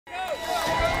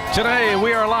Today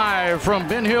we are live from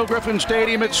Ben Hill Griffin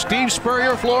Stadium at Steve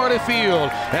Spurrier Florida Field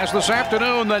as this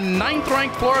afternoon the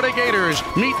 9th-ranked Florida Gators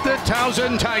meet the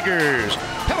Towson Tigers.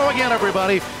 Hello again,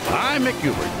 everybody. I'm Mick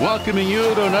Hubert, welcoming you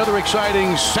to another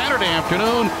exciting Saturday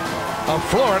afternoon of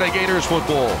Florida Gators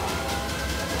football.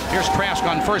 Here's Trask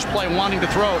on first play, wanting to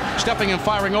throw, stepping and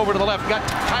firing over to the left. Got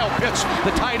Kyle Pitts,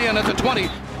 the tight end at the 20.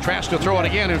 Trask to throw it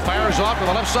again and fires off to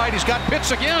the left side. He's got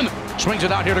Pitts again. Swings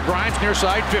it out here to Grimes, near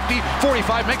side, 50,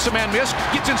 45, makes a man miss,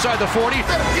 gets inside the 40.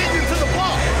 Get into the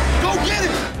block. Go get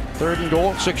it. 3rd and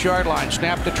goal, 6-yard line.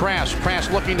 Snap to Trask.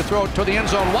 Trask looking to throw it to the end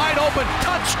zone. Wide open,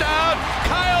 touchdown,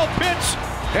 Kyle Pitts.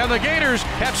 And the Gators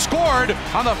have scored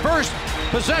on the first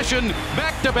possession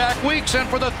back-to-back weeks and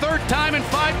for the 3rd time in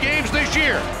 5 games this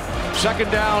year.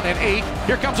 2nd down and 8.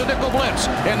 Here comes a nickel blitz.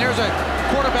 And there's a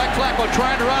quarterback, Flacco,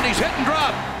 trying to run. He's hit and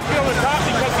drop. On the top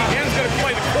because the end's going to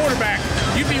play the quarterback.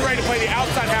 You'd be ready to play the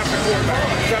outside half of the quarterback.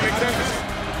 Does that make sense?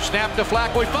 Snap to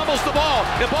Flacco. He fumbles the ball.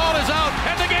 The ball is out,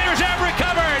 and the Gators have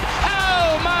recovered.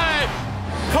 Oh, my.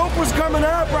 Hope was coming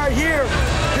out right here.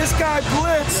 This guy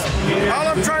blitzed. All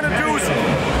I'm trying to do is,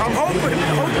 I'm hoping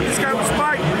this guy will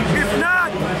spike. If not,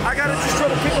 I got to just try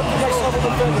to pick up the next level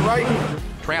defender, right?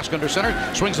 Trask under center,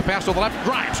 swings the pass to the left,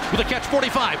 Grimes with a catch,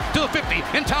 45 to the 50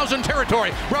 in Towson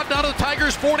territory. Brought down to the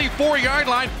Tigers' 44-yard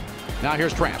line. Now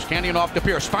here's Trask, handing it off to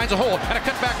Pierce, finds a hole, and a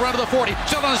cutback run to the 40.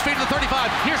 Still on his feet to the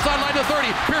 35, near sideline to the 30,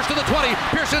 Pierce to the 20,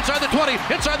 Pierce inside the 20,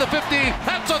 inside the 15.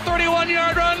 That's a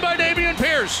 31-yard run by Dameon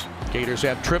Pierce. Gators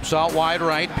have trips out wide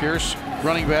right, Pierce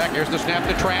running back. Here's the snap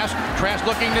to Trask. Trask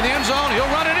looking to the end zone, he'll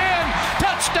run it in.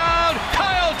 Touchdown,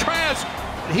 Kyle Trask.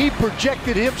 He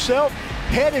projected himself,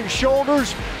 head and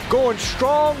shoulders, going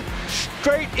strong,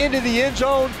 straight into the end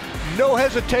zone, no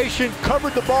hesitation,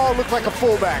 covered the ball, looked like a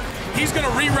fullback. He's going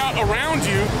to reroute around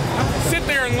you, sit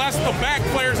there and less the back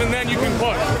players, and then you can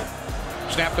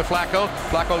push. Snap to Flacco.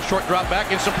 Flacco short drop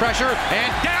back, in some pressure,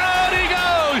 and down he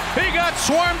goes! He got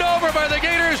swarmed over by the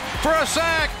Gators for a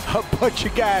sack. A bunch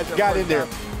of guys got in there.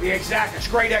 Exactly. It's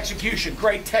great execution,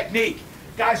 great technique.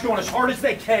 Guys going as hard as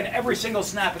they can every single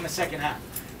snap in the second half.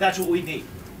 That's what we need.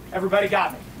 Everybody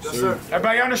got me? Yes, sir.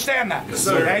 Everybody understand that? Yes,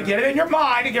 sir. Okay, get it in your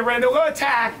mind and get ready to go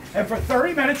attack. And for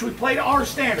 30 minutes, we played our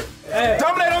standard.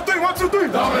 Dominate on 3, 1, 2, 3.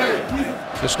 Dominate.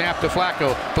 The snap to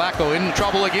Flacco. Flacco in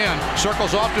trouble again.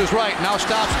 Circles off to his right. Now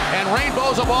stops and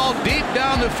rainbows a ball deep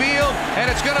down the field. And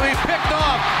it's going to be picked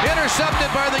off. Intercepted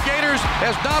by the Gators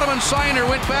as Donovan Siner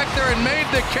went back there and made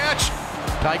the catch.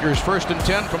 Tigers 1st and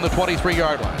 10 from the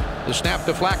 23-yard line. The snap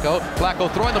to Flacco. Flacco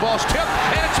throwing the ball, tipped,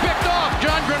 and it's picked off.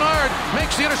 John Grenard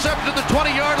makes the interception to the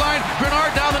 20-yard line.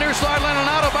 Grenard down the near sideline and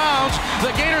out of bounds. The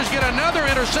Gators get another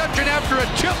interception after a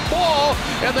tipped ball,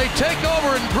 and they take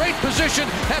over in great position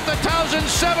at the Towson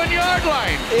 7-yard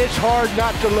line. It's hard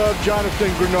not to love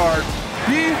Jonathan Grenard.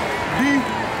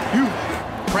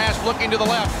 Trask looking to the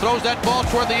left, throws that ball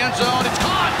toward the end zone. It's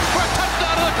caught for a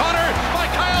touchdown to the corner by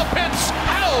Kyle Pitts.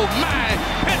 Oh, my.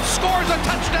 Pitts scores a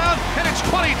touchdown, and it's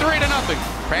 23-0.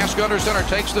 Trask under center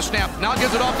takes the snap. Now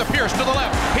gives it off to Pierce to the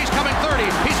left. He's coming 30.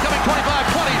 He's coming 25,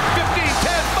 20, 15,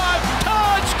 10, 5.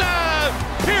 Touchdown!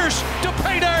 Pierce to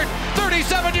pay dirt,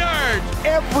 37 yards.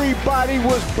 Everybody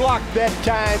was blocked that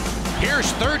time.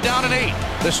 Here's 3rd down and 8.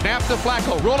 The snap to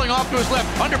Flacco, rolling off to his left,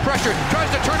 under pressure, tries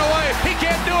to turn away. He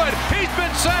can't do it. He's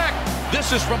been sacked.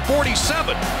 This is from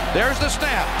 47. There's the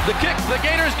snap. The kick. The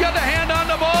Gators get the hand on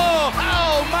the ball.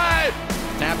 Oh, my.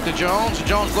 Snap to Jones.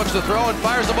 Jones looks to throw and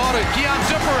fires the ball to Keon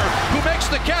Zipperer, who makes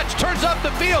the catch, turns up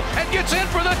the field, and gets in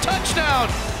for the touchdown.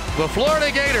 The Florida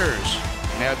Gators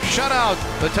have shut out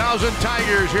the Towson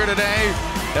Tigers here today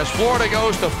as Florida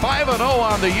goes to 5-0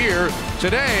 on the year.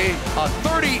 Today, a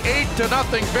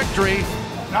 38-0 victory.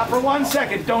 Not for 1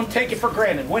 second. Don't take it for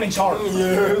granted. Winning's hard.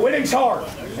 Winning's hard.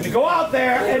 And to go out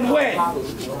there and win.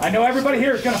 I know everybody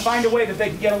here is going to find a way that they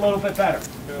can get a little bit better.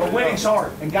 But winning's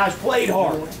hard. And guys played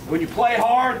hard. When you play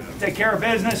hard, take care of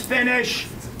business, finish,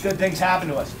 good things happen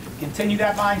to us. Continue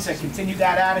that mindset. Continue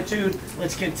that attitude.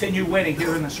 Let's continue winning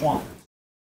here in the Swamp.